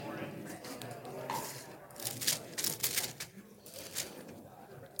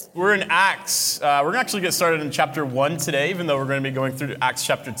We're in Acts. We're going to actually get started in chapter 1 today, even though we're going to be going through Acts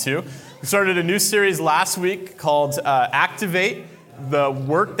chapter 2. We started a new series last week called Activate, the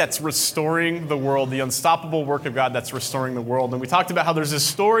work that's restoring the world, the unstoppable work of God that's restoring the world. And we talked about how there's this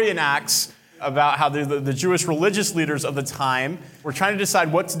story in Acts about how the Jewish religious leaders of the time were trying to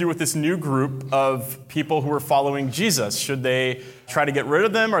decide what to do with this new group of people who were following Jesus. Should they try to get rid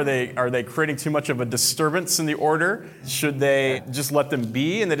of them? Are they creating too much of a disturbance in the order? Should they just let them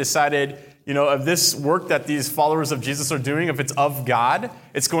be? And they decided, of this work that these followers of Jesus are doing, if it's of God,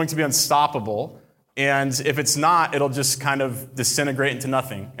 it's going to be unstoppable. And if it's not, it'll just kind of disintegrate into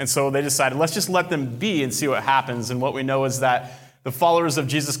nothing. And so they decided, let's just let them be and see what happens. And what we know is that the followers of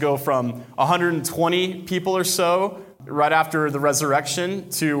Jesus go from 120 people or so right after the resurrection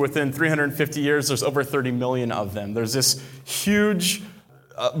to within 350 years, there's over 30 million of them. There's this huge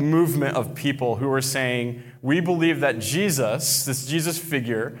movement of people who are saying, we believe that Jesus, this Jesus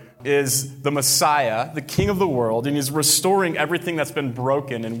figure, is the Messiah, the King of the world, and he's restoring everything that's been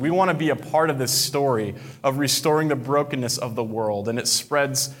broken. And we want to be a part of this story of restoring the brokenness of the world. And it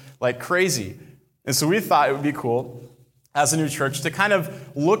spreads like crazy. And so we thought it would be cool as a new church to kind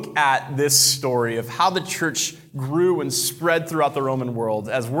of look at this story of how the church grew and spread throughout the Roman world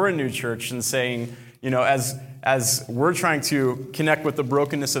as we're a new church and saying, as we're trying to connect with the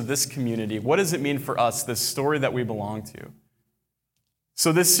brokenness of this community, what does it mean for us, this story that we belong to?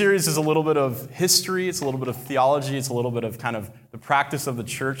 So this series is a little bit of history, it's a little bit of theology, it's a little bit of kind of the practice of the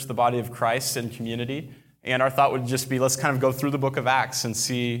church, the body of Christ and community. And our thought would just be, let's kind of go through the book of Acts and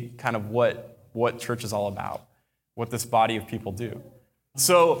see kind of what church is all about, what this body of people do.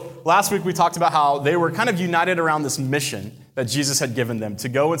 So last week we talked about how they were kind of united around this mission that Jesus had given them to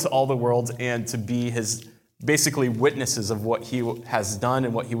go into all the world and to be his basically witnesses of what he has done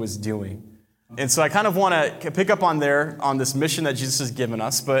and what he was doing. And so I kind of want to pick up on this mission that Jesus has given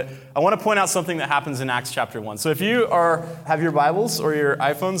us, but I want to point out something that happens in Acts chapter 1. So if you have your Bibles or your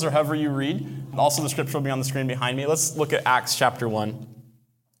iPhones or however you read, also the scripture will be on the screen behind me. Let's look at Acts chapter 1.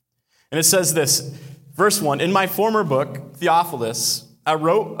 And it says this, verse 1, in my former book, Theophilus, I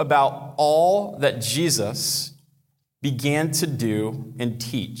wrote about all that Jesus began to do and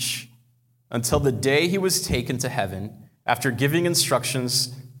teach until the day he was taken to heaven after giving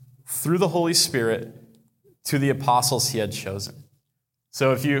instructions through the Holy Spirit to the apostles he had chosen.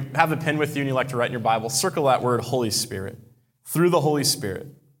 So if you have a pen with you and you like to write in your Bible, circle that word Holy Spirit, through the Holy Spirit.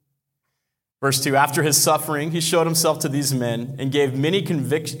 Verse 2, after his suffering, he showed himself to these men and gave many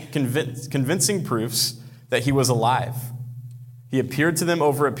convincing proofs that he was alive. He appeared to them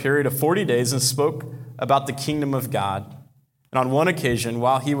over a period of 40 days and spoke about the kingdom of God. And on one occasion,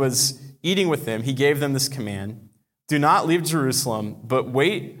 while he was eating with them, he gave them this command, do not leave Jerusalem, but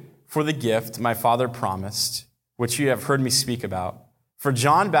wait for the gift my Father promised, which you have heard me speak about. For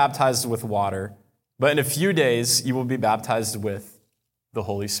John baptized with water, but in a few days you will be baptized with the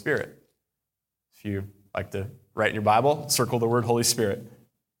Holy Spirit. If you like to write in your Bible, circle the word Holy Spirit.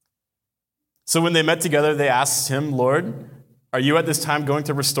 So when they met together, they asked him, Lord, are you at this time going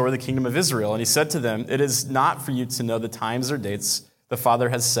to restore the kingdom of Israel? And he said to them, it is not for you to know the times or dates the Father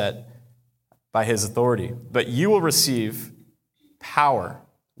has set by his authority, but you will receive power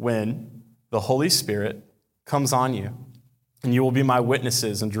when the Holy Spirit comes on you, and you will be my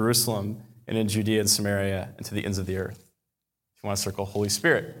witnesses in Jerusalem and in Judea and Samaria and to the ends of the earth. If you want to circle Holy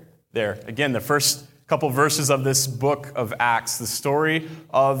Spirit there. Again, the first couple verses of this book of Acts, the story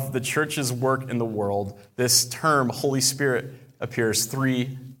of the church's work in the world, this term, Holy Spirit, appears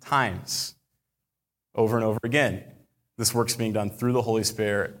 3 times over and over again. This work's being done through the Holy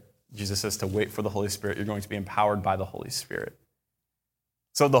Spirit. Jesus says to wait for the Holy Spirit. You're going to be empowered by the Holy Spirit.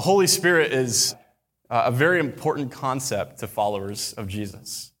 So the Holy Spirit is a very important concept to followers of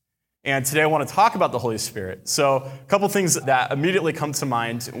Jesus. And today I want to talk about the Holy Spirit. So a couple things that immediately come to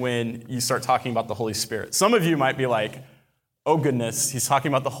mind when you start talking about the Holy Spirit. Some of you might be like, oh goodness, he's talking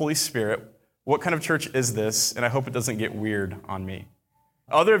about the Holy Spirit. What kind of church is this? And I hope it doesn't get weird on me.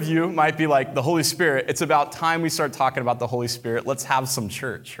 Other of you might be like, the Holy Spirit, it's about time we start talking about the Holy Spirit. Let's have some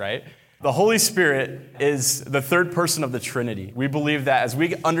church, right? The Holy Spirit is the third person of the Trinity. We believe that as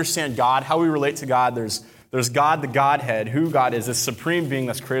we understand God, how we relate to God, there's God, the Godhead, who God is, this supreme being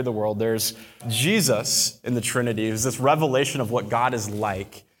that's created the world. There's Jesus in the Trinity, who's this revelation of what God is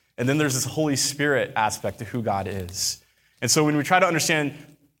like. And then there's this Holy Spirit aspect to who God is. And so when we try to understand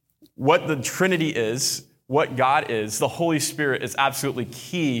what the Trinity is, what God is, the Holy Spirit is absolutely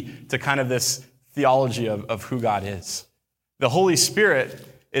key to kind of this theology of who God is. The Holy Spirit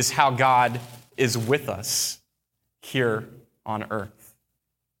is how God is with us here on earth.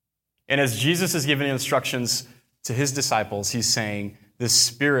 And as Jesus is giving instructions to his disciples, he's saying,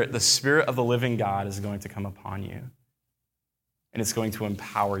 the Spirit of the living God is going to come upon you. And it's going to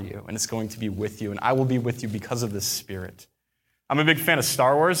empower you, and it's going to be with you, and I will be with you because of this Spirit. I'm a big fan of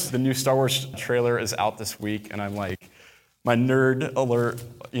Star Wars. The new Star Wars trailer is out this week, and I'm like, my nerd alert,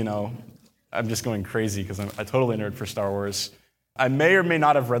 I'm just going crazy because I'm a totally nerd for Star Wars. I may or may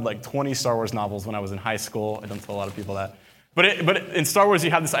not have read like 20 Star Wars novels when I was in high school. I don't tell a lot of people that. But in Star Wars,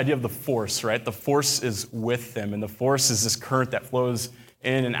 you have this idea of the Force, right? The Force is with them, and the Force is this current that flows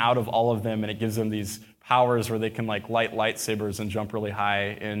in and out of all of them, and it gives them these powers where they can like light lightsabers and jump really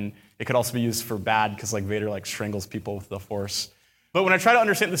high, and it could also be used for bad because like Vader like strangles people with the Force. But when I try to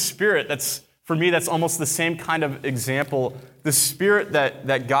understand the Spirit, for me that's almost the same kind of example. The Spirit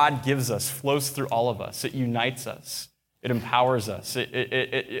that God gives us flows through all of us. It unites us. It empowers us.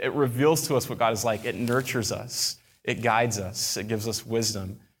 It reveals to us what God is like. It nurtures us. It guides us. It gives us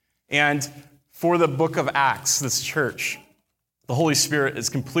wisdom. And for the book of Acts, this church, the Holy Spirit is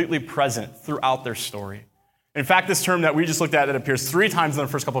completely present throughout their story. In fact, this term that we just looked at that appears 3 times in the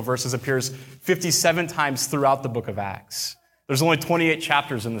first couple of verses appears 57 times throughout the book of Acts. There's only 28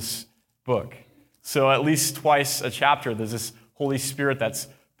 chapters in this book. So at least twice a chapter, there's this Holy Spirit that's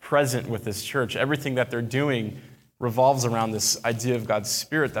present with this church. Everything that they're doing revolves around this idea of God's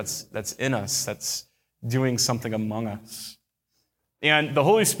Spirit that's in us, that's doing something among us. And the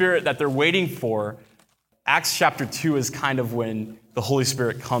Holy Spirit that they're waiting for, Acts chapter 2 is kind of when the Holy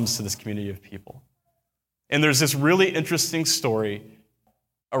Spirit comes to this community of people. And there's this really interesting story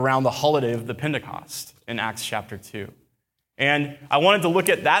around the holiday of the Pentecost in Acts chapter 2. And I wanted to look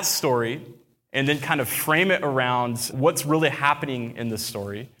at that story and then kind of frame it around what's really happening in this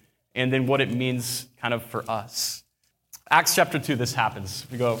story and then what it means kind of for us. Acts chapter 2, this happens.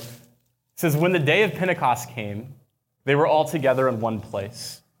 It says, when the day of Pentecost came, they were all together in one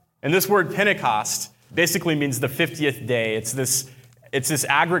place. And this word Pentecost basically means the 50th day. It's this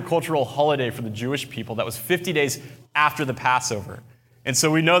agricultural holiday for the Jewish people that was 50 days after the Passover. And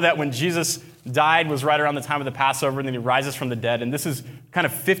so we know that when Jesus died was right around the time of the Passover, and then he rises from the dead. And this is kind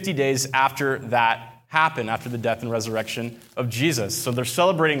of 50 days after that happened, after the death and resurrection of Jesus. So they're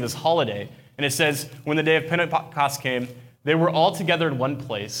celebrating this holiday. And it says, when the day of Pentecost came, they were all together in one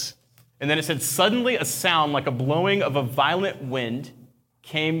place. And then it said, suddenly a sound like a blowing of a violent wind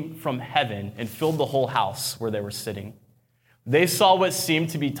came from heaven and filled the whole house where they were sitting. They saw what seemed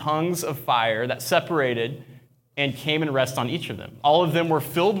to be tongues of fire that separated and came and rested on each of them. All of them were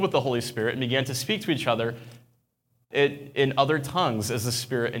filled with the Holy Spirit and began to speak to each other in other tongues as the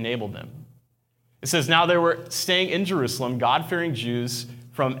Spirit enabled them. It says, now they were staying in Jerusalem, God-fearing Jews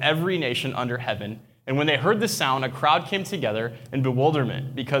from every nation under heaven. And when they heard the sound, a crowd came together in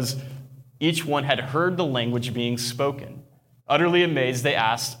bewilderment because each one had heard the language being spoken. Utterly amazed, they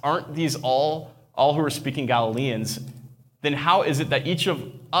asked, aren't these all who are speaking Galileans? Then how is it that each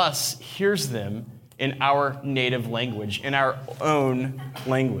of us hears them in our native language, in our own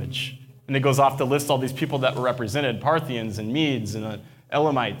language? And it goes off to list all these people that were represented, Parthians and Medes and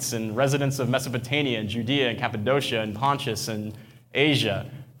Elamites and residents of Mesopotamia and Judea and Cappadocia and Pontus and Asia,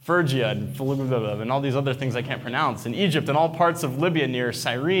 Phrygia and Philippi and all these other things I can't pronounce, and Egypt and all parts of Libya near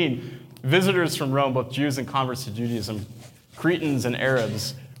Cyrene, visitors from Rome, both Jews and converts to Judaism, Cretans and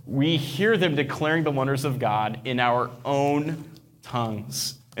Arabs. We hear them declaring the wonders of God in our own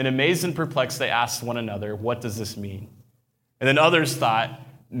tongues. And amazed and perplexed, they asked one another, what does this mean? And then others thought,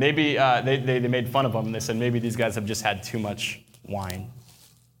 maybe they made fun of them, and they said, maybe these guys have just had too much wine.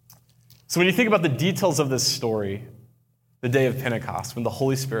 So when you think about the details of this story, the day of Pentecost, when the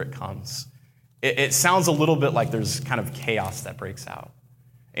Holy Spirit comes, it sounds a little bit like there's kind of chaos that breaks out.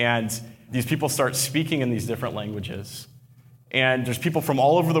 And these people start speaking in these different languages. And there's people from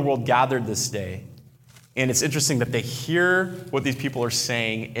all over the world gathered this day. And it's interesting that they hear what these people are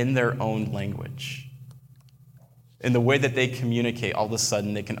saying in their own language. In the way that they communicate, all of a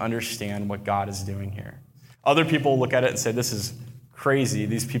sudden, they can understand what God is doing here. Other people look at it and say, this is crazy.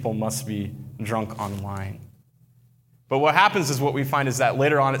 These people must be drunk on wine. But what happens is what we find is that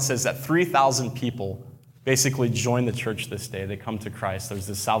later on it says that 3,000 people basically join the church this day. They come to Christ. There's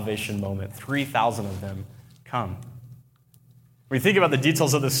this salvation moment. 3,000 of them come. When you think about the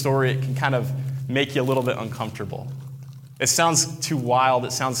details of this story, it can kind of make you a little bit uncomfortable. It sounds too wild.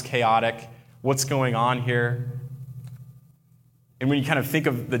 It sounds chaotic. What's going on here? And when you kind of think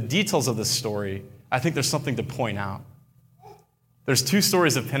of the details of this story, I think there's something to point out. There's 2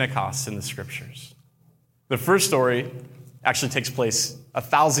 stories of Pentecost in the scriptures. The first story actually takes place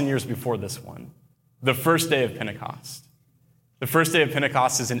 1,000 years before this one, the first day of Pentecost. The first day of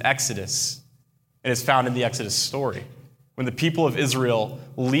Pentecost is in Exodus, and it's found in the Exodus story, when the people of Israel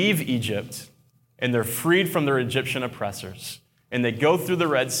leave Egypt and they're freed from their Egyptian oppressors. and they go through the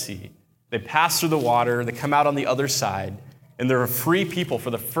Red Sea. They pass through the water, they come out on the other side, and they're a free people for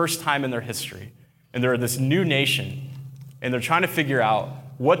the first time in their history. And they're this new nation, and they're trying to figure out,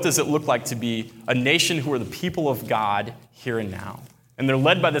 what does it look like to be a nation who are the people of God here and now? And they're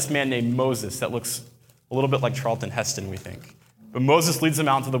led by this man named Moses that looks a little bit like Charlton Heston, we think. But Moses leads them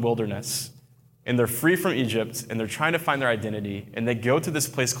out into the wilderness, and they're free from Egypt, and they're trying to find their identity, and they go to this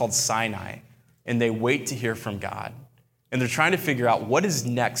place called Sinai, and they wait to hear from God. And they're trying to figure out what is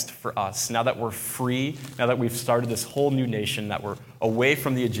next for us now that we're free, now that we've started this whole new nation, that we're away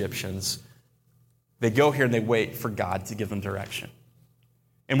from the Egyptians. They go here and they wait for God to give them direction.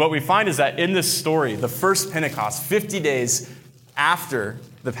 And what we find is that in this story, the first Pentecost, 50 days after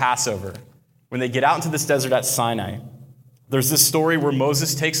the Passover, when they get out into this desert at Sinai, there's this story where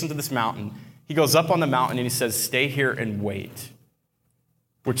Moses takes them to this mountain. He goes up on the mountain and he says, stay here and wait,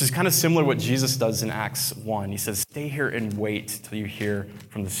 which is kind of similar to what Jesus does in Acts 1. He says, stay here and wait till you hear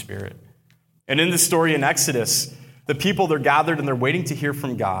from the Spirit. And in this story in Exodus, the people, they're gathered and they're waiting to hear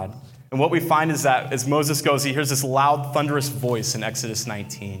from God. And what we find is that as Moses goes, he hears this loud, thunderous voice in Exodus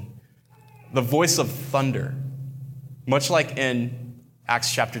 19. The voice of thunder. Much like in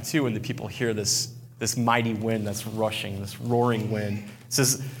Acts chapter 2, when the people hear this mighty wind that's rushing, this roaring wind. It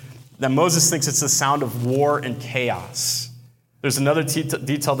says that Moses thinks it's the sound of war and chaos. There's another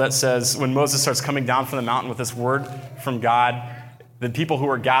detail that says when Moses starts coming down from the mountain with this word from God, the people who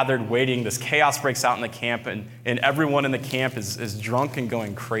are gathered waiting, this chaos breaks out in the camp, and everyone in the camp is drunk and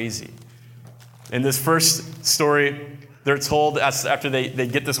going crazy. In this first story, they're told after they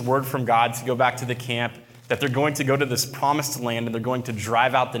get this word from God to go back to the camp, that they're going to go to this promised land and they're going to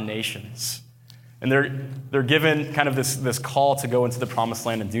drive out the nations. And they're given kind of this call to go into the promised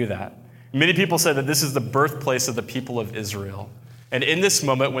land and do that. Many people say that this is the birthplace of the people of Israel. And in this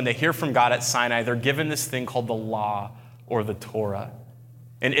moment, when they hear from God at Sinai, they're given this thing called the law or the Torah.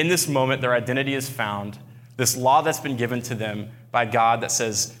 And in this moment, their identity is found. This law that's been given to them by God that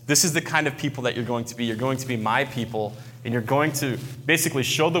says, this is the kind of people that you're going to be. You're going to be my people, and you're going to basically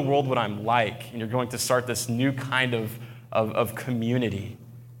show the world what I'm like, and you're going to start this new kind of community.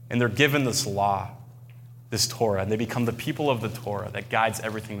 And they're given this law, this Torah, and they become the people of the Torah that guides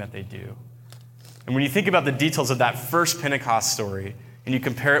everything that they do. And when you think about the details of that first Pentecost story, and you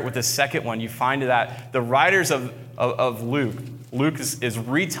compare it with the second one, you find that the writers of Luke is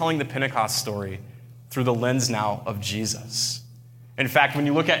retelling the Pentecost story through the lens now of Jesus. In fact, when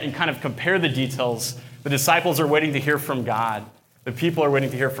you look at and kind of compare the details, the disciples are waiting to hear from God. The people are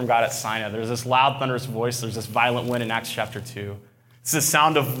waiting to hear from God at Sinai. There's this loud, thunderous voice. There's this violent wind in Acts chapter 2. It's the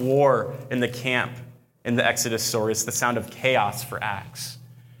sound of war in the camp in the Exodus story. It's the sound of chaos for Acts.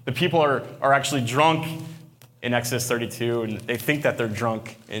 The people are actually drunk in Exodus 32, and they think that they're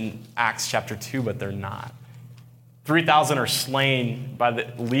drunk in Acts chapter 2, but they're not. 3,000 are slain by the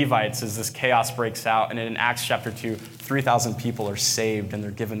Levites as this chaos breaks out, and in Acts chapter 2, 3,000 people are saved, and they're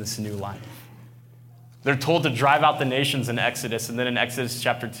given this new life. They're told to drive out the nations in Exodus, and then in Acts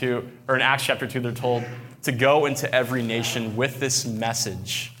chapter 2, they're told to go into every nation with this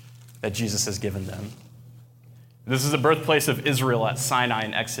message that Jesus has given them. This is the birthplace of Israel at Sinai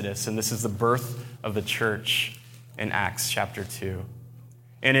in Exodus, and this is the birth of the church in Acts chapter 2.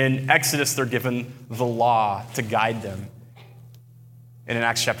 And in Exodus, they're given the law to guide them. And in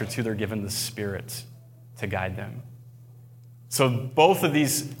Acts chapter 2, they're given the Spirit to guide them. So both of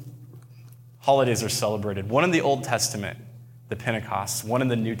these holidays are celebrated. One in the Old Testament, the Pentecost, one in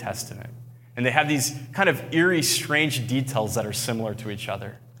the New Testament. And they have these kind of eerie, strange details that are similar to each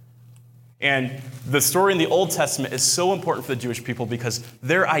other. And the story in the Old Testament is so important for the Jewish people because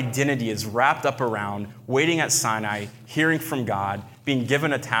their identity is wrapped up around waiting at Sinai, hearing from God, being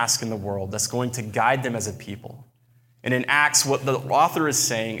given a task in the world that's going to guide them as a people. And in Acts, what the author is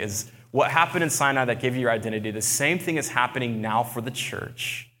saying is what happened in Sinai that gave you your identity, the same thing is happening now for the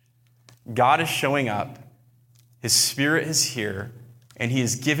church. God is showing up, His Spirit is here, and He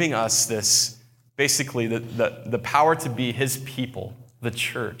is giving us this, basically the power to be His people, the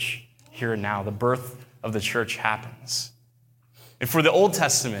church. Here and now, the birth of the church happens. And for the Old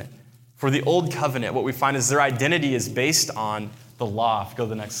Testament, for the Old Covenant, what we find is their identity is based on the law. Go to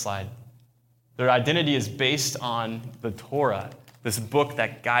the next slide. Their identity is based on the Torah, this book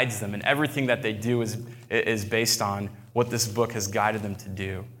that guides them, and everything that they do is based on what this book has guided them to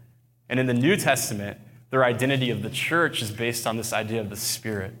do. And in the New Testament, their identity of the church is based on this idea of the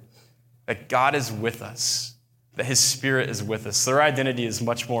Spirit, that God is with us, that His Spirit is with us. Their identity is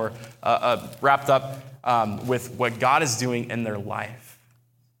much more wrapped up with what God is doing in their life.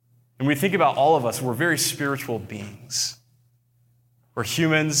 And we think about all of us, we're very spiritual beings. We're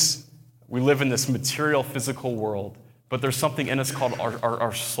humans. We live in this material, physical world. but there's something in us called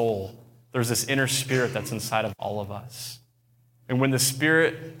our soul. There's this inner spirit that's inside of all of us. And when the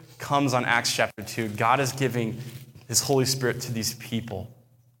Spirit comes on Acts chapter 2, God is giving his Holy Spirit to these people.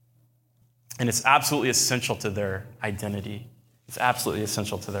 And it's absolutely essential to their identity. It's absolutely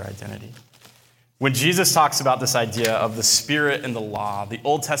essential to their identity. When Jesus talks about this idea of the Spirit and the law, the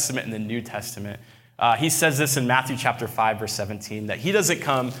Old Testament and the New Testament, he says this in Matthew chapter 5, verse 17, that he doesn't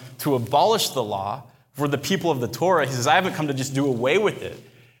come to abolish the law for the people of the Torah. He says, I haven't come to just do away with it,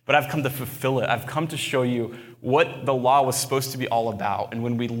 but I've come to fulfill it. I've come to show you what the law was supposed to be all about. And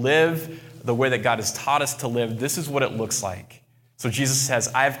when we live the way that God has taught us to live, this is what it looks like. So Jesus says,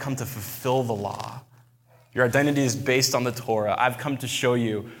 I have come to fulfill the law. Your identity is based on the Torah. I've come to show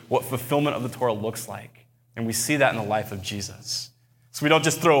you what fulfillment of the Torah looks like. And we see that in the life of Jesus. So we don't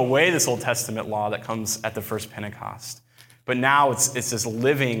just throw away this Old Testament law that comes at the first Pentecost. But now it's this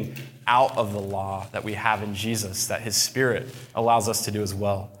living out of the law that we have in Jesus that his Spirit allows us to do as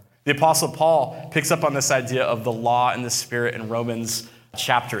well. The Apostle Paul picks up on this idea of the law and the Spirit in Romans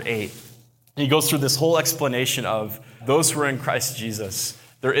chapter 8. And he goes through this whole explanation of those who are in Christ Jesus,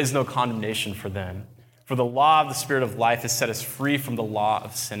 there is no condemnation for them. For the law of the Spirit of life has set us free from the law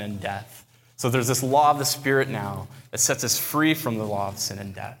of sin and death. So there's this law of the Spirit now that sets us free from the law of sin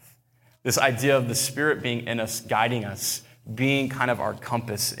and death. This idea of the Spirit being in us, guiding us, being kind of our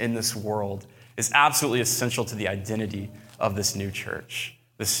compass in this world is absolutely essential to the identity of this new church.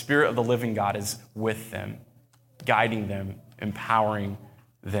 The Spirit of the living God is with them, guiding them, empowering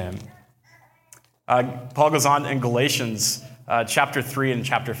them. Paul goes on in Galatians chapter 3 and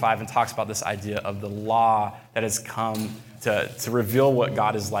chapter 5 and talks about this idea of the law that has come to reveal what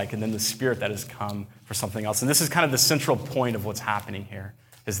God is like, and then the Spirit that has come for something else. And this is kind of the central point of what's happening here,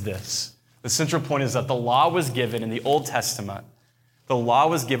 is this. The central point is that the law was given in the Old Testament. The law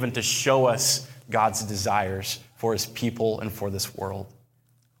was given to show us God's desires for his people and for this world.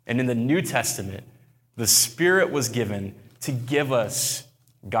 And in the New Testament, the Spirit was given to give us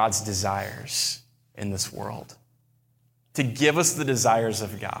God's desires in this world, to give us the desires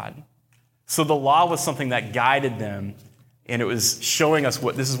of God. So the law was something that guided them, and it was showing us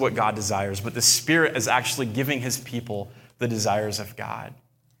this is what God desires, but the Spirit is actually giving his people the desires of God.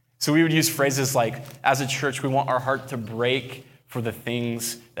 So we would use phrases like, as a church, we want our heart to break for the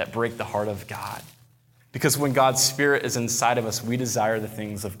things that break the heart of God. Because when God's Spirit is inside of us, we desire the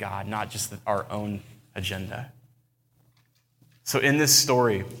things of God, not just our own agenda. So in this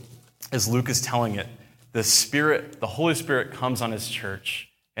story, as Luke is telling it, the Holy Spirit comes on his church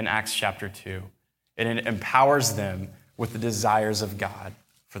in Acts chapter 2, and it empowers them with the desires of God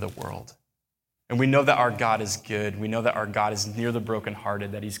for the world. And we know that our God is good. We know that our God is near the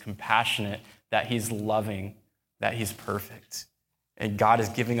brokenhearted, that he's compassionate, that he's loving, that he's perfect. And God is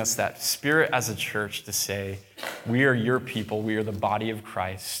giving us that Spirit as a church to say, we are your people, we are the body of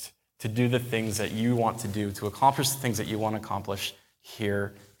Christ, to do the things that you want to do, to accomplish the things that you want to accomplish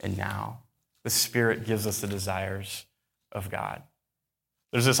here and now. The Spirit gives us the desires of God.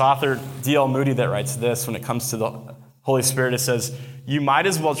 There's this author, D.L. Moody, that writes this when it comes to the Holy Spirit. It says, you might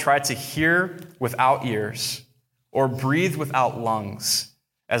as well try to hear without ears or breathe without lungs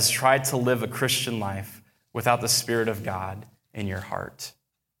as try to live a Christian life without the Spirit of God in your heart.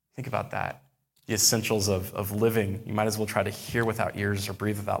 Think about that. The essentials of living. You might as well try to hear without ears or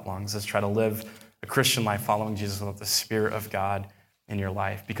breathe without lungs as try to live a Christian life following Jesus without the Spirit of God in your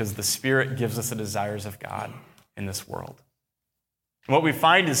life, because the Spirit gives us the desires of God in this world. And what we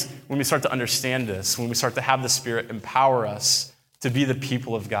find is when we start to understand this, when we start to have the Spirit empower us to be the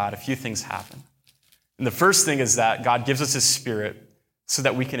people of God, a few things happen. And the first thing is that God gives us his Spirit so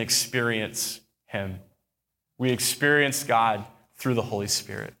that we can experience him. We experience God through the Holy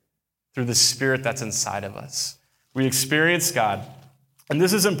Spirit, through the Spirit that's inside of us. We experience God. And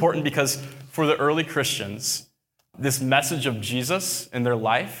this is important because for the early Christians, this message of Jesus in their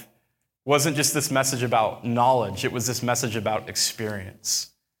life wasn't just this message about knowledge. It was this message about experience.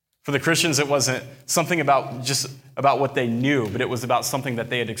 For the Christians, it wasn't something about what they knew, but it was about something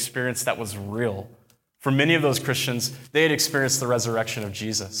that they had experienced that was real. For many of those Christians, they had experienced the resurrection of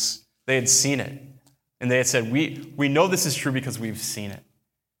Jesus. They had seen it. And they had said, we know this is true because we've seen it.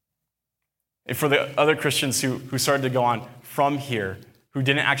 And for the other Christians who started to go on from here, who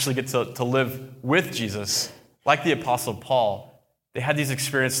didn't actually get to live with Jesus, like the Apostle Paul, they had these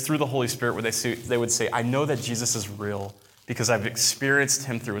experiences through the Holy Spirit where they would say, I know that Jesus is real because I've experienced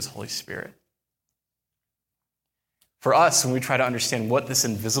him through his Holy Spirit. For us, when we try to understand what this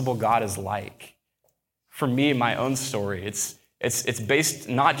invisible God is like, for me, my own story, it's based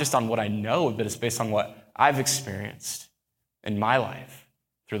not just on what I know, but it's based on what I've experienced in my life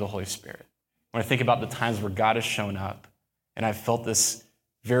through the Holy Spirit. When I think about the times where God has shown up, and I've felt this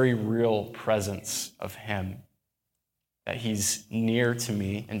very real presence of him, that he's near to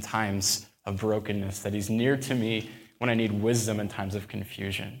me in times of brokenness, that he's near to me when I need wisdom in times of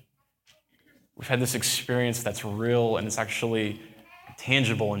confusion. We've had this experience that's real and it's actually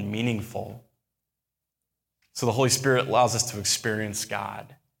tangible and meaningful. So the Holy Spirit allows us to experience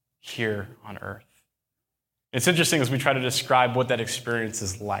God here on earth. It's interesting as we try to describe what that experience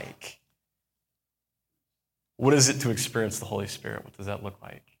is like. What is it to experience the Holy Spirit? What does that look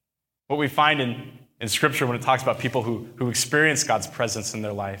like? What we find in Scripture when it talks about people who experience God's presence in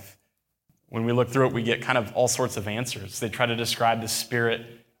their life, when we look through it, we get kind of all sorts of answers. They try to describe the Spirit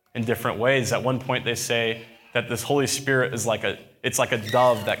in different ways. At one point, they say that this Holy Spirit is like a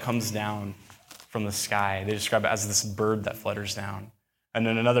dove that comes down from the sky. They describe it as this bird that flutters down. And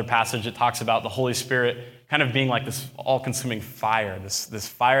in another passage, it talks about the Holy Spirit kind of being like this all-consuming fire, this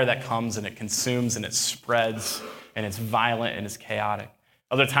fire that comes and it consumes and it spreads and it's violent and it's chaotic.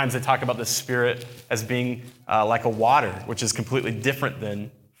 Other times, they talk about the Spirit as being like a water, which is completely different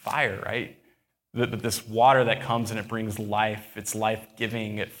than fire, right? This water that comes and it brings life, it's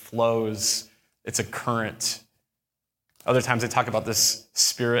life-giving, it flows, it's a current. Other times, they talk about this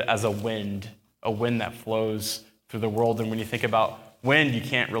Spirit as a wind that flows through the world. And when you think about wind, you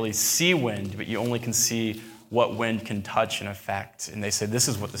can't really see wind, but you only can see what wind can touch and affect. And they say this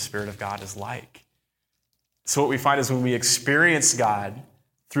is what the Spirit of God is like. So what we find is when we experience God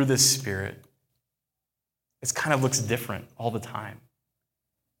through this Spirit, it kind of looks different all the time.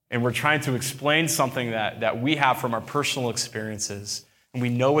 And we're trying to explain something that we have from our personal experiences, and we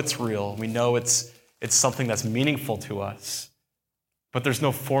know it's real, we know it's something that's meaningful to us, but there's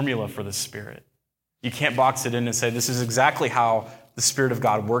no formula for the Spirit. You can't box it in and say, this is exactly how the Spirit of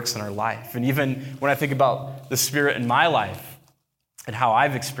God works in our life. And even when I think about the Spirit in my life and how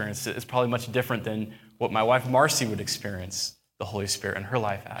I've experienced it, it's probably much different than what my wife Marcy would experience the Holy Spirit in her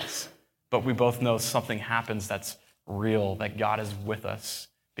life as. But we both know something happens that's real, that God is with us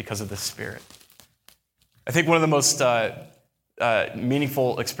because of the Spirit. I think one of the most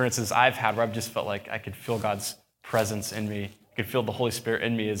meaningful experiences I've had where I've just felt like I could feel God's presence in me, I could feel the Holy Spirit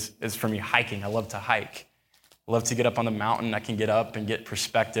in me is for me hiking. I love to hike. I love to get up on the mountain. I can get up and get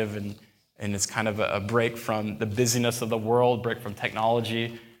perspective, and it's kind of a break from the busyness of the world, break from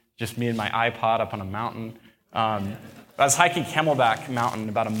technology, just me and my iPod up on a mountain. I was hiking Camelback Mountain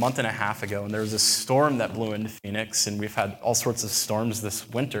about a month and a half ago, and there was a storm that blew into Phoenix, and we've had all sorts of storms this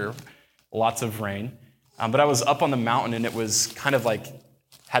winter, lots of rain. But I was up on the mountain, and it was kind of like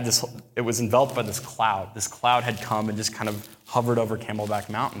it was enveloped by this cloud. This cloud had come and just kind of hovered over Camelback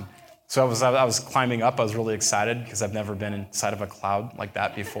Mountain. So I was climbing up. I was really excited because I've never been inside of a cloud like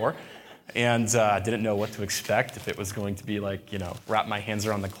that before. And I didn't know what to expect, if it was going to be like, wrap my hands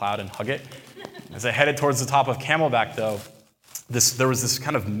around the cloud and hug it. As I headed towards the top of Camelback, though, there was this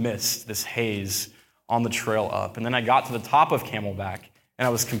kind of mist, this haze on the trail up. And then I got to the top of Camelback, and I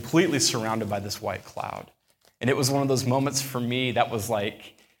was completely surrounded by this white cloud. And it was one of those moments for me that was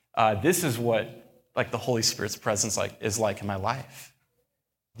like, this is what like the Holy Spirit's presence is like in my life.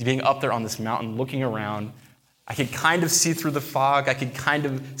 Being up there on this mountain, looking around, I could kind of see through the fog. I could kind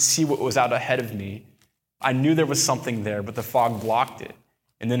of see what was out ahead of me. I knew there was something there, but the fog blocked it.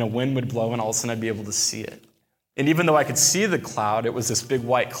 And then a wind would blow, and all of a sudden I'd be able to see it. And even though I could see the cloud, it was this big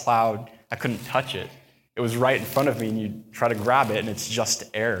white cloud. I couldn't touch it. It was right in front of me, and you try to grab it, and it's just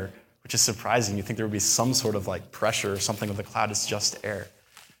air, which is surprising. You think there would be some sort of like pressure or something with the cloud. It's just air.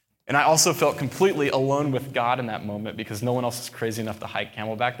 And I also felt completely alone with God in that moment because no one else was crazy enough to hike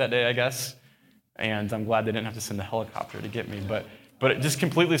Camelback that day, I guess. And I'm glad they didn't have to send a helicopter to get me. But it just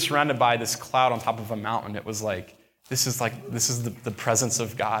completely surrounded by this cloud on top of a mountain. It was like, this is the presence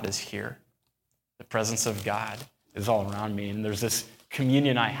of God is here. The presence of God is all around me. And there's this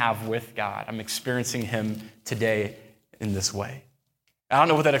communion I have with God. I'm experiencing him today in this way. I don't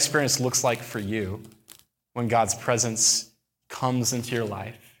know what that experience looks like for you when God's presence comes into your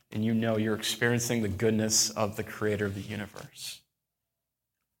life and you know you're experiencing the goodness of the creator of the universe.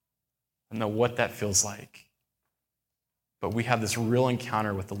 I don't know what that feels like, but we have this real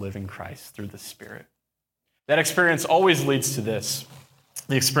encounter with the living Christ through the Spirit. That experience always leads to this.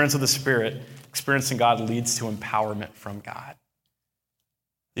 The experience of the Spirit, experiencing God, leads to empowerment from God.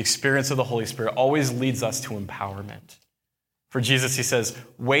 The experience of the Holy Spirit always leads us to empowerment. For Jesus, he says,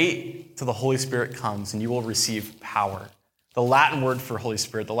 wait till the Holy Spirit comes and you will receive power. The Latin word for Holy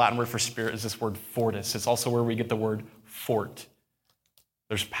Spirit, the Latin word for Spirit is this word fortis. It's also where we get the word fort.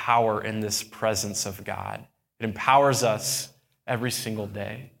 There's power in this presence of God. It empowers us every single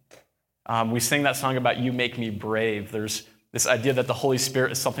day. We sing that song about You Make Me Brave. There's this idea that the Holy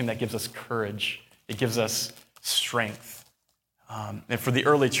Spirit is something that gives us courage. It gives us strength. And for the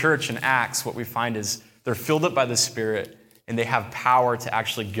early church in Acts, what we find is they're filled up by the Spirit, and they have power to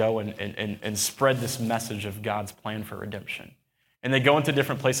actually go and spread this message of God's plan for redemption. And they go into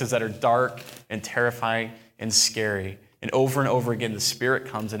different places that are dark and terrifying and scary. And over again, the Spirit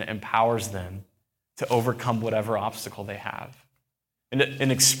comes and it empowers them to overcome whatever obstacle they have. And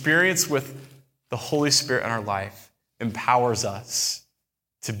an experience with the Holy Spirit in our life empowers us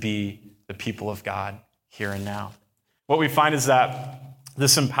to be the people of God here and now. What we find is that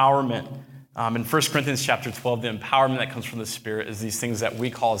this empowerment, in 1 Corinthians chapter 12, the empowerment that comes from the Spirit is these things that we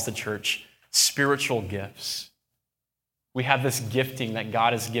call as the church spiritual gifts. We have this gifting that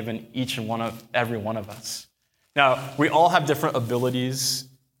God has given each and every one of us. Now, we all have different abilities,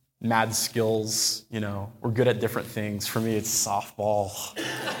 mad skills, we're good at different things. For me, it's softball.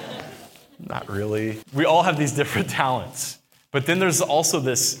 Not really. We all have these different talents. But then there's also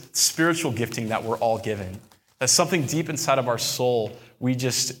this spiritual gifting that we're all given. That's something deep inside of our soul we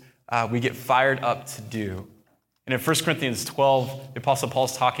get fired up to do. And in 1 Corinthians 12, the Apostle Paul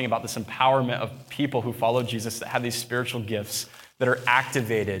is talking about this empowerment of people who follow Jesus that have these spiritual gifts that are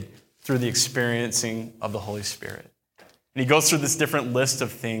activated through the experiencing of the Holy Spirit. And he goes through this different list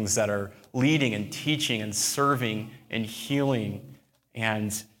of things that are leading and teaching and serving and healing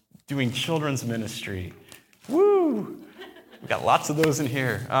and doing children's ministry. Woo! We've got lots of those in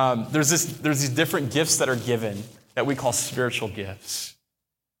here. There's these different gifts that are given that we call spiritual gifts.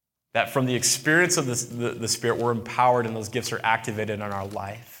 That from the experience of the Spirit, we're empowered and those gifts are activated in our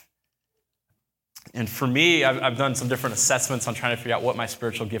life. And for me, I've done some different assessments on trying to figure out what my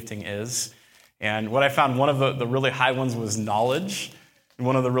spiritual gifting is. And what I found, one of the really high ones was knowledge, and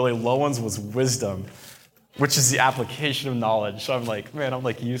one of the really low ones was wisdom, which is the application of knowledge. So I'm like, man, I'm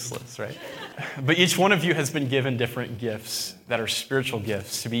like useless, right? But each one of you has been given different gifts that are spiritual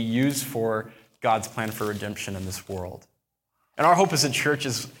gifts to be used for God's plan for redemption in this world. And our hope as a church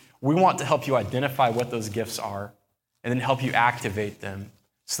is we want to help you identify what those gifts are and then help you activate them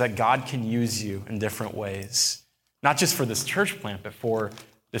so that God can use you in different ways, not just for this church plant, but for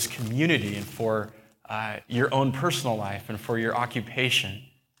this community and for your own personal life and for your occupation.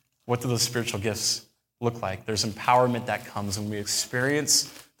 What do those spiritual gifts look like? There's empowerment that comes when we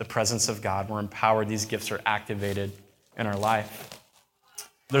experience the presence of God. We're empowered. These gifts are activated in our life.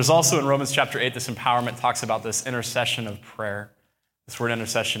 There's also in Romans chapter 8, this empowerment talks about this intercession of prayer. This word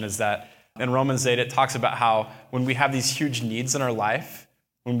intercession is that in Romans 8, it talks about how when we have these huge needs in our life,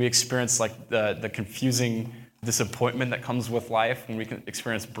 when we experience like the confusing disappointment that comes with life, when we can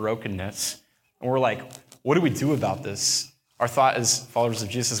experience brokenness, and we're like, what do we do about this? Our thought as followers of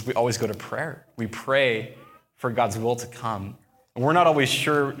Jesus is we always go to prayer. We pray for God's will to come. And we're not always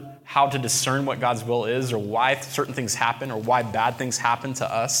sure how to discern what God's will is or why certain things happen or why bad things happen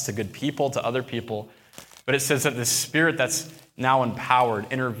to us, to good people, to other people. But it says that the Spirit that's now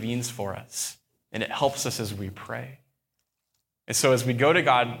empowered intervenes for us, and it helps us as we pray. And so as we go to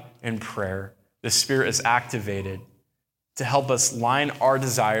God in prayer, the Spirit is activated to help us line our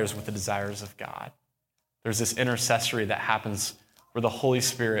desires with the desires of God. There's this intercessory that happens where the Holy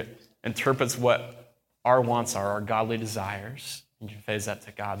Spirit interprets what our wants are, our godly desires, and conveys that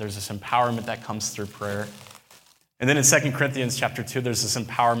to God. There's this empowerment that comes through prayer. And then in 2 Corinthians chapter 2, there's this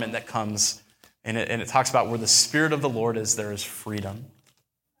empowerment that comes, and it talks about where the Spirit of the Lord is, there is freedom.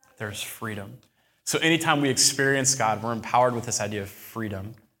 There's freedom. So anytime we experience God, we're empowered with this idea of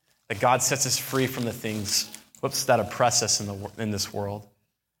freedom, that God sets us free from the things, that oppress us in this world.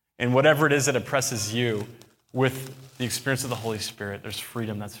 And whatever it is that oppresses you, with the experience of the Holy Spirit, there's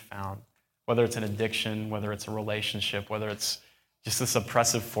freedom that's found. Whether it's an addiction, whether it's a relationship, whether it's just this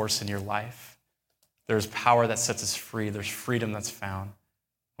oppressive force in your life, there's power that sets us free. There's freedom that's found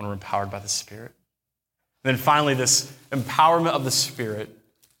when we're empowered by the Spirit. And then finally, this empowerment of the Spirit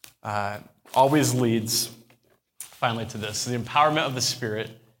always leads, finally, to this. The empowerment of the Spirit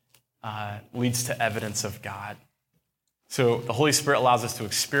leads to evidence of God. So the Holy Spirit allows us to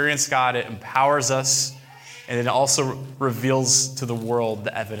experience God. It empowers us, and it also reveals to the world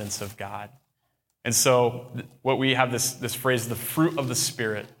the evidence of God. And so what we have this phrase, the fruit of the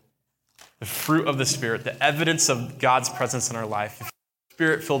Spirit. The fruit of the Spirit, the evidence of God's presence in our life. If you're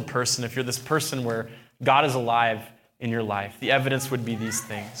a Spirit-filled person, if you're this person where God is alive in your life, the evidence would be these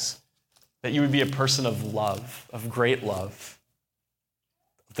things. That you would be a person of love, of great love.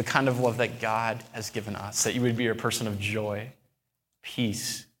 The kind of love that God has given us. That you would be a person of joy,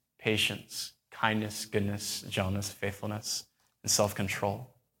 peace, patience, kindness, goodness, gentleness, faithfulness, and self-control.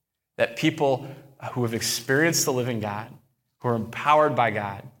 That people who have experienced the living God, who are empowered by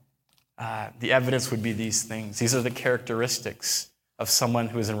God, the evidence would be these things. These are the characteristics of someone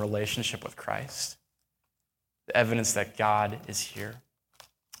who is in relationship with Christ. the evidence that God is here.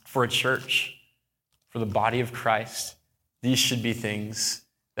 For a church, for the body of Christ, these should be things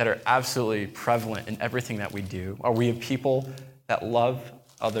that are absolutely prevalent in everything that we do. Are we a people that love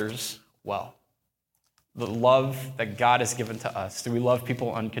others well? The love that God has given to us, do we love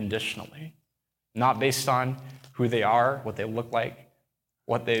people unconditionally? Not based on who they are, what they look like,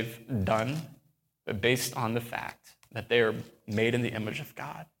 what they've done, but based on the fact that they are made in the image of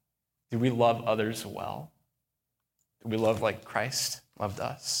God. Do we love others well? Do we love like Christ loved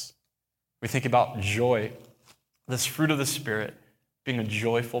us? We think about joy, this fruit of the Spirit, being a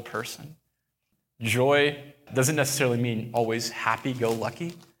joyful person. Joy doesn't necessarily mean always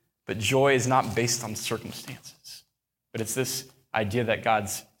happy-go-lucky, but joy is not based on circumstances. But it's this idea that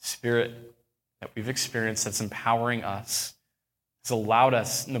God's Spirit that we've experienced that's empowering us has allowed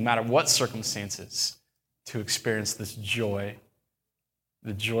us, no matter what circumstances, to experience this joy,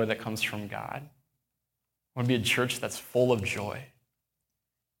 the joy that comes from God. I want to be a church that's full of joy.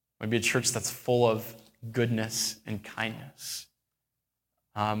 I want to be a church that's full of goodness and kindness.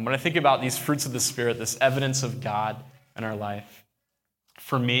 When I think about these fruits of the Spirit, this evidence of God in our life,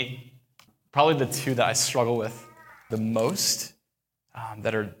 for me, probably the two that I struggle with the most,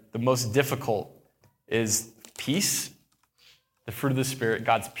 that are the most difficult, is peace, the fruit of the Spirit,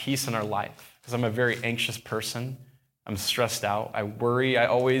 God's peace in our life. Because I'm a very anxious person. I'm stressed out. I worry. I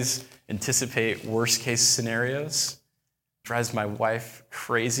always anticipate worst-case scenarios. It drives my wife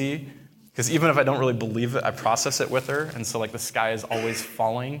crazy. Because even if I don't really believe it, I process it with her. And so like the sky is always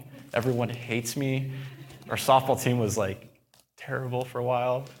falling. Everyone hates me. Our softball team was like terrible for a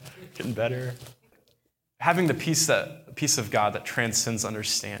while, getting better. Having the peace of God that transcends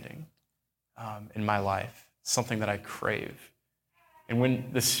understanding in my life, something that I crave. And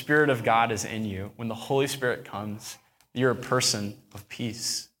when the Spirit of God is in you, when the Holy Spirit comes, you're a person of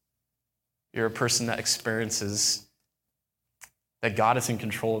peace. You're a person that experiences that God is in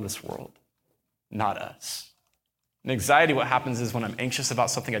control of this world, not us. In anxiety, what happens is when I'm anxious about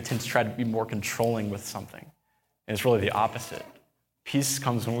something, I tend to try to be more controlling with something. And it's really the opposite. Peace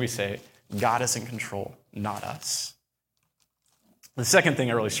comes when we say, God is in control, not us. The second thing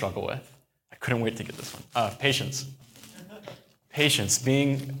I really struggle with, I couldn't wait to get this one, patience. Patience,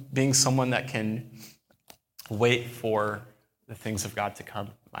 being someone that can wait for the things of God to come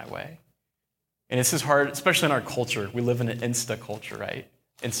my way. And this is hard, especially in our culture. We live in an insta culture, right?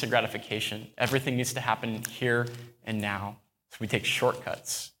 Instant gratification. Everything needs to happen here and now. So we take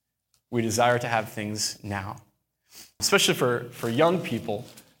shortcuts. We desire to have things now. Especially for young people,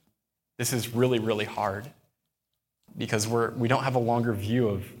 this is really, really hard because we don't have a longer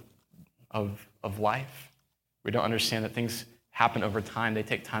view of life. We don't understand that things happen over time. They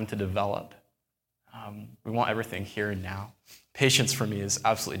take time to develop. We want everything here and now. Patience for me is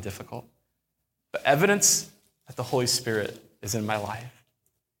absolutely difficult. The evidence that the Holy Spirit is in my life,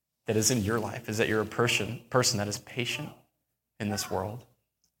 that is in your life, is that you're a person that is patient in this world.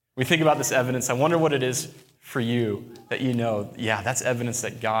 We think about this evidence. I wonder what it is for you that you know, yeah, that's evidence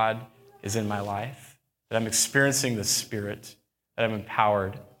that God is in my life, that I'm experiencing the Spirit, that I'm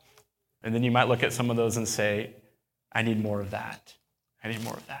empowered. And then you might look at some of those and say, I need more of that. I need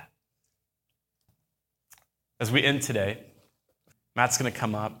more of that. As we end today, Matt's going to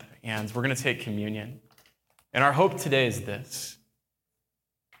come up and we're going to take communion. And our hope today is this.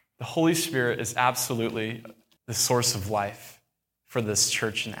 The Holy Spirit is absolutely the source of life for this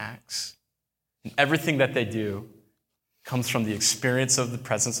church in Acts. And everything that they do comes from the experience of the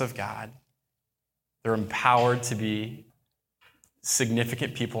presence of God. They're empowered to be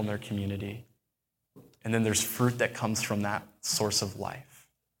significant people in their community. And then there's fruit that comes from that source of life.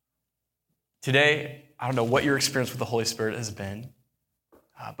 Today, I don't know what your experience with the Holy Spirit has been,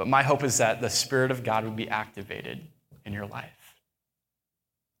 but my hope is that the Spirit of God would be activated in your life.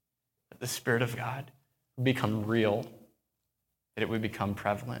 That the Spirit of God would become real, that it would become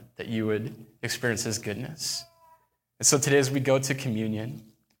prevalent, that you would experience His goodness. And so today as we go to communion,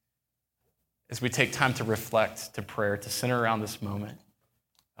 as we take time to reflect, to prayer, to center around this moment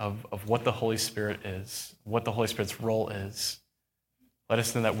of what the Holy Spirit is, what the Holy Spirit's role is, let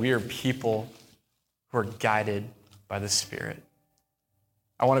us know that we are people who are guided by the Spirit.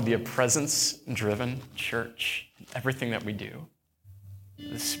 I want to be a presence-driven church in everything that we do.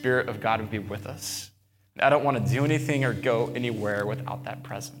 The Spirit of God would be with us. I don't want to do anything or go anywhere without that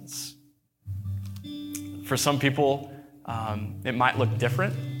presence. For some people, it might look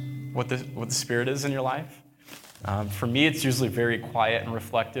different, what the Spirit is in your life. For me, it's usually very quiet and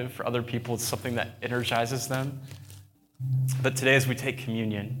reflective. For other people, it's something that energizes them. But today, as we take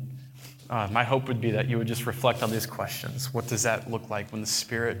communion, my hope would be that you would just reflect on these questions. What does that look like when the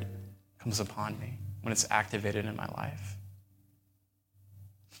Spirit comes upon me? when it's activated in my life.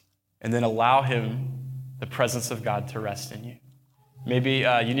 And then allow the presence of God to rest in you. Maybe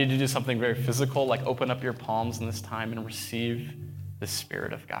you need to do something very physical, like open up your palms in this time and receive the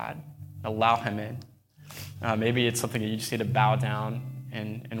Spirit of God. Allow him in. Maybe it's something that you just need to bow down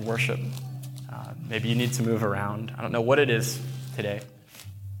and worship. Maybe you need to move around. I don't know what it is today,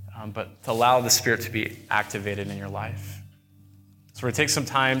 but to allow the Spirit to be activated in your life. So we're going to take some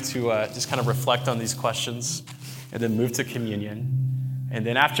time to just kind of reflect on these questions and then move to communion. And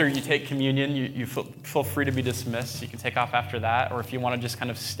then after you take communion, you feel free to be dismissed. You can take off after that, or if you want to just kind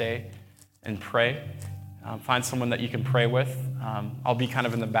of stay and pray, find someone that you can pray with. I'll be kind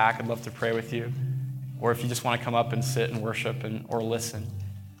of in the back. I'd love to pray with you. Or if you just want to come up and sit and worship or listen.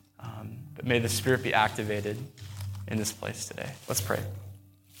 But may the Spirit be activated in this place today. Let's pray.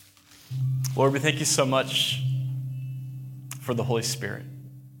 Lord, we thank you so much for the Holy Spirit.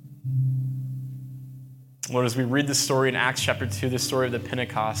 Lord, as we read the story in Acts chapter 2, the story of the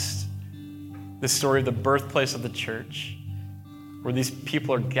Pentecost, the story of the birthplace of the church, where these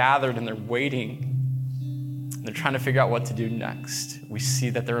people are gathered and they're waiting, and they're trying to figure out what to do next. We see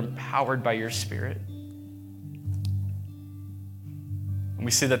that they're empowered by your Spirit. And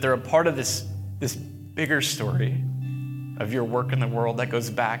we see that they're a part of this bigger story of your work in the world that goes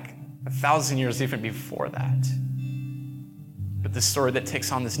back 1,000 years even before that. But this story that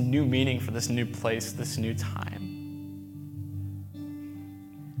takes on this new meaning for this new place, this new time.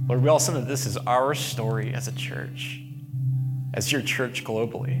 Lord, we also know that this is our story as a church, as your church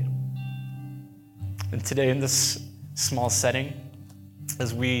globally. And today in this small setting,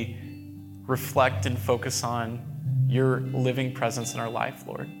 as we reflect and focus on your living presence in our life,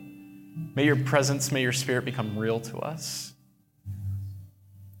 Lord, may your presence, may your Spirit become real to us.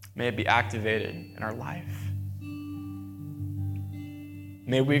 May it be activated in our life.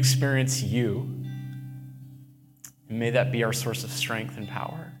 May we experience you, and may that be our source of strength and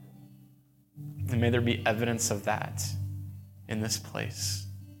power. And may there be evidence of that in this place,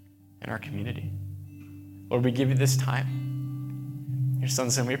 in our community. Lord, we give you this time. In your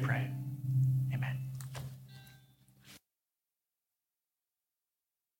Son's name we pray.